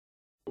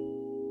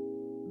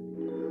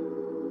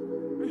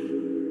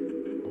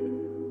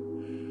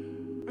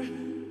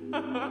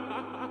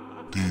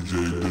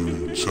DJ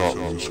Dude, chop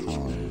and screw.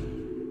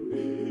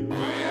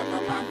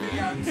 Wherever my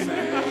fiance,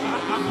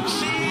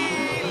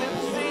 she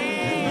lives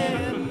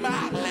in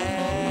my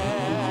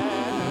land.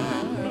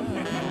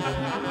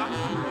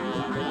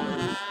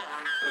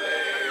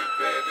 Play,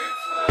 baby,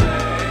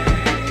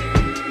 play.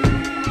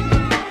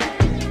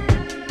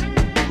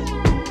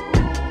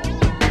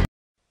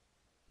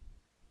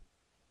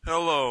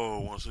 Hello,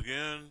 once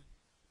again.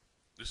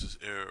 This is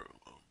Air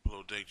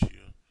Blow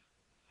Dacia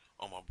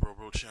on my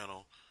Bro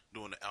channel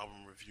doing the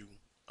album review.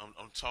 I'm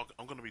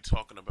gonna be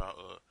talking about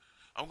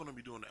I'm gonna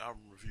be doing the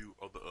album review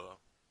of the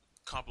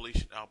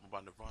compilation album by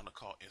Nirvana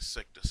called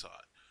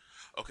Incestiside.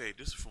 Okay,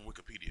 this is from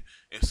Wikipedia.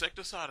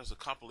 Incesticide is a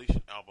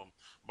compilation album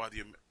by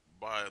the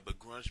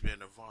grunge band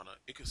Nirvana.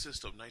 It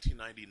consists of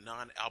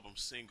 1999 album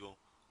single,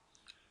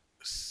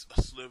 a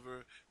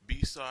sliver,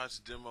 B-sides,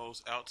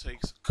 demos,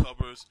 outtakes,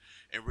 covers,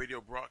 and radio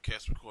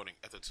broadcast recording.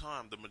 At the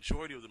time, the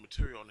majority of the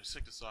material on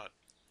Insecticide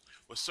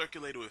was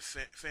circulated with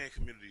fan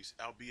communities,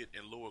 albeit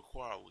in lower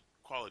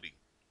quality.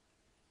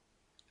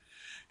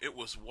 It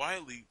was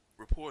widely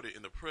reported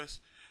in the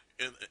press,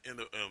 in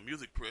the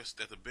music press,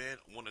 that the band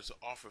wanted to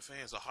offer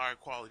fans a higher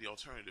quality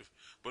alternative.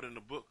 But in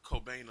the book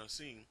Cobain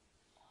Unseen,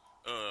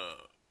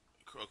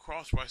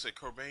 Cross writes that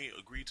Cobain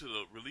agreed to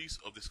the release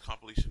of this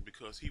compilation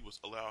because he was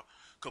allowed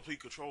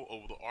complete control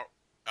over the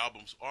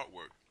album's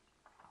artwork,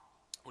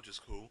 which is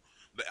cool.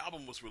 The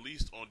album was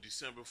released on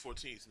December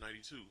 14th,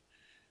 92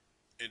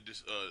 in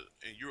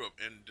Europe,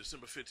 and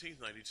December 15th,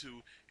 92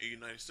 in the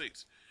United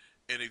States,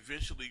 and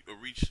eventually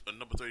reached a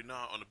number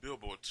 39 on the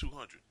Billboard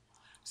 200.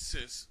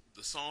 Since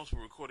the songs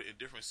were recorded in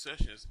different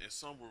sessions and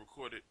some were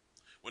recorded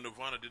when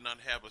Nirvana did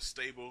not have a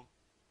stable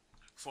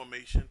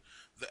formation,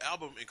 the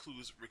album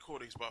includes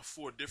recordings by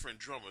 4 different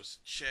drummers: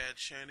 Chad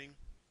Channing,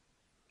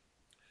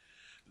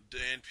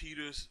 Dan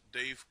Peters,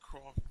 Dave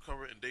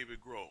Cover, and David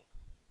Grohl.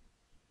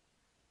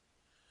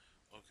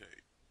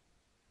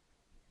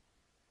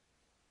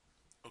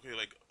 Okay,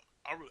 like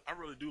I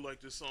really do like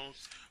this song.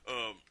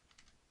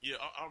 Yeah,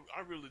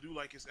 I really do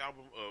like his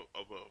album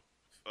of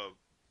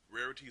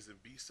rarities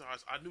and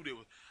B-sides. I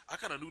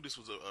kind of knew this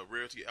was a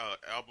rarity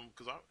album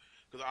because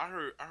I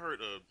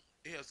heard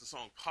it has the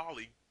song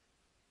Polly.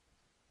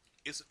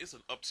 It's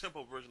an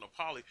up-tempo version of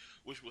Polly,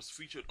 which was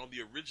featured on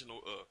the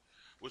original,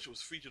 which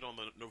was featured on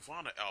the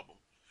Nirvana album.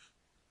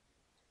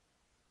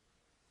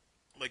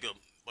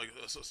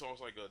 Songs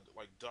like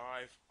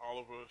Dive,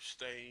 Oliver,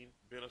 Stain,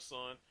 Been a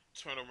Son,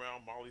 Turn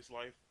Around, Molly's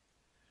Life,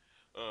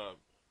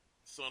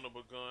 Son of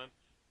a Gun,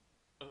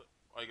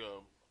 like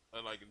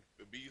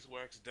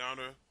Beeswax,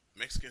 Downer,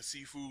 Mexican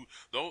Seafood.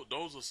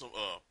 Those are some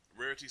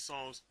rarity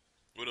songs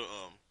with a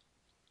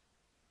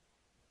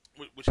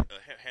which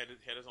had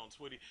his own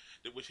Twitty,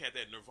 which had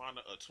that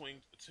Nirvana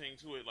twing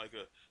to it, like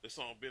the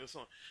song "Been a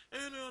Son,"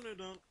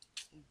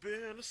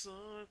 "Been a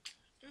Son,"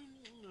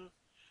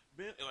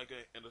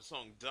 and the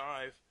song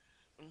 "Dive,"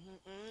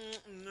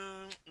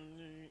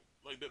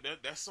 like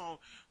that song.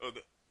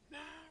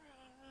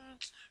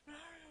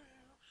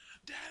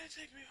 Daddy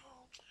take me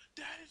home,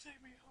 Daddy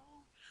take me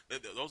home.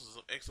 Those are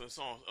some excellent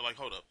songs. Like,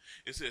 hold up,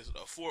 it says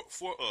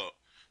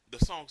the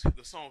songs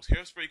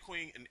Hairspray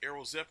Queen and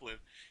Aero Zeppelin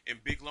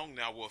and Big Long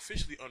Now were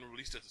officially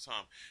unreleased at the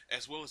time,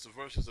 as well as the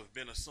versions of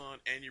Been a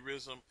Son,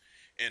 Aneurysm,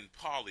 and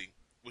Polly,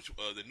 which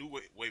the new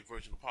wave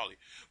version of Polly,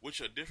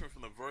 which are different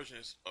from the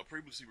versions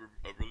previously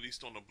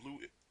released on the Blue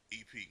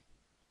EP.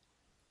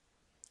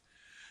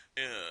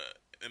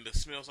 And the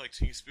Smells Like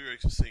Teen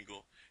Spirit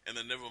single and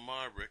the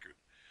Nevermind record.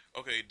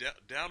 Okay,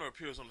 Downer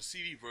appears on the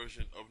CD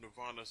version of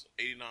Nirvana's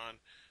 '89.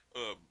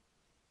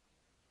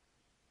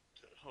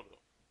 Hold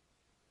up.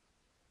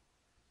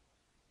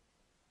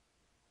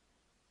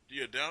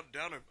 Yeah,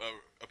 Downer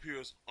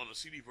appears on the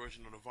CD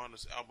version of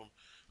Nirvana's album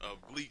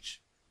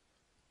Bleach.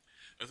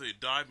 As they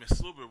Dive and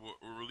Sliver were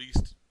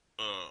released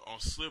on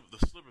the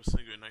Sliver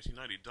single in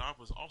 1990. Dive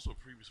was also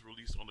previously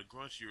released on the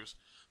Grunge Years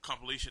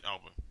compilation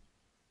album.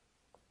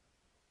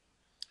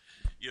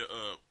 Yeah,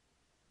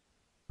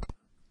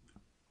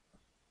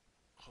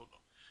 hold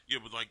on. Yeah,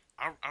 but like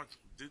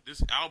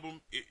this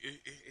album, it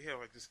had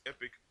like this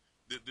epic,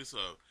 this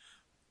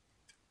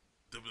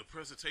the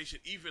presentation.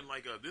 Even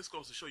like this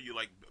goes to show you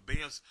like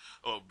bands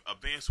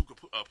who could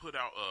put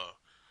out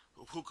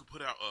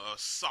a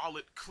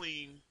solid,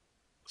 clean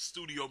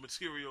studio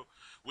material,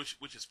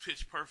 which is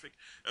pitch perfect.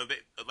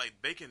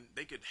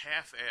 They could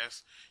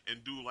half-ass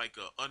and do like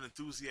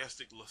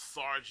unenthusiastic,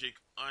 lethargic,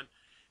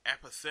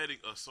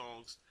 apathetic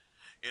songs,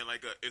 and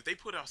like if they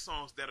put out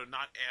songs that are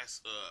not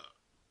as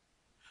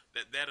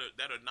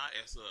that are not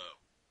as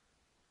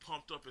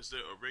pumped up as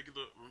their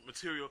regular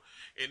material,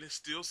 and it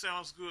still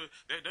sounds good.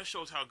 That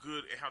shows how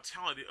good and how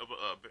talented of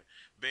a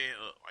band,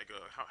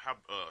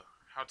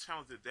 how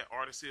talented that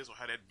artist is, or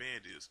how that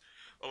band is.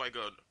 Or like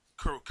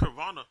Kurt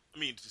Cobain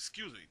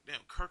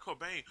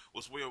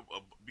was way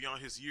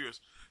beyond his years,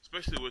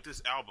 especially with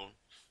this album.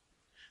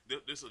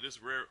 This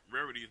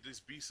rarity, this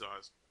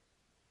B-sides.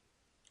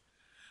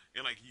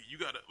 And like you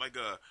gotta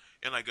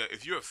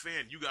if you're a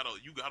fan, you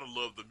gotta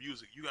love the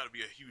music. You gotta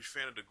be a huge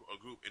fan of the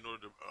group in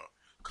order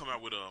come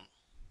out with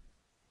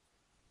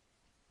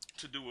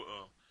to do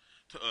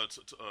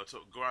to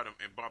go out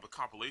and buy the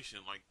compilation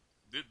like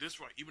this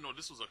right, even though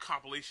this was a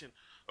compilation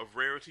of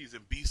rarities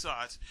and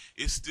B-sides,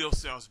 it still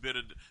sounds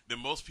better than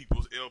most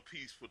people's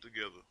LPs put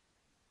together.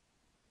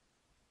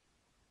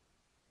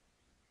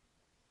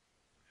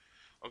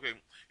 Okay,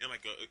 and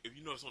like if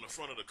you notice on the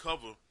front of the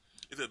cover,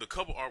 it said the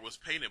cover art was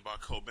painted by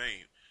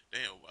Cobain.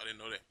 Damn, I didn't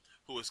know that.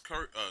 Who is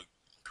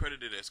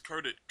credited as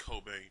Curtis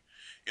Cobain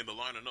in the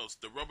liner notes.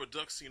 The rubber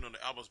duck seen on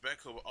the album's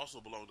back cover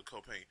also belonged to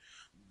Cobain.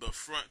 The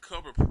front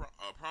cover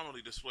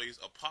prominently displays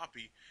a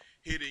poppy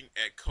hitting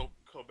at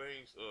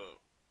Cobain's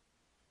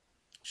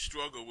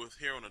struggle with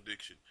heroin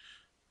addiction.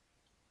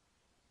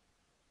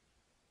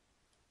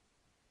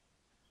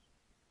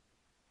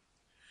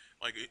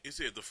 Like it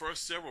said, the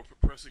first several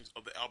pressings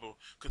of the album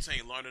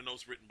contain liner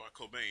notes written by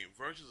Cobain.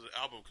 Versions of the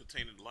album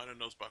containing liner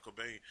notes by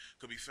Cobain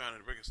could be found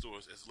in record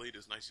stores as late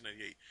as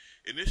 1998.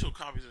 Initial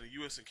copies in the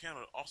U.S. and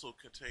Canada also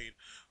contain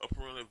a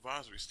parental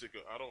advisory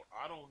sticker. I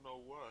don't know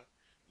why.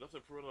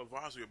 Nothing parental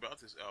advisory about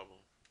this album.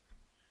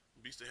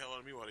 It beats the hell out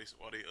of me why they had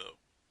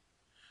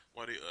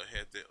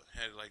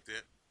it like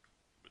that.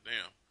 But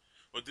damn.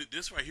 But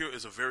this right here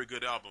is a very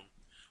good album.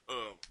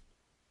 Uh,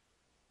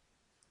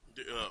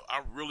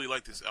 I really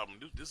like this album.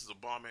 This is a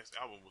bomb ass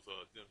album with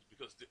them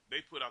because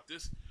they put out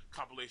this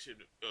compilation.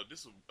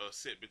 This is a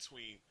set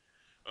between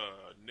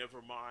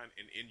Nevermind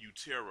and In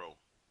Utero,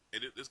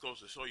 and this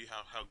goes to show you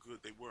how good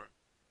they were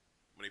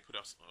when they put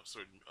out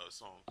certain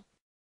songs.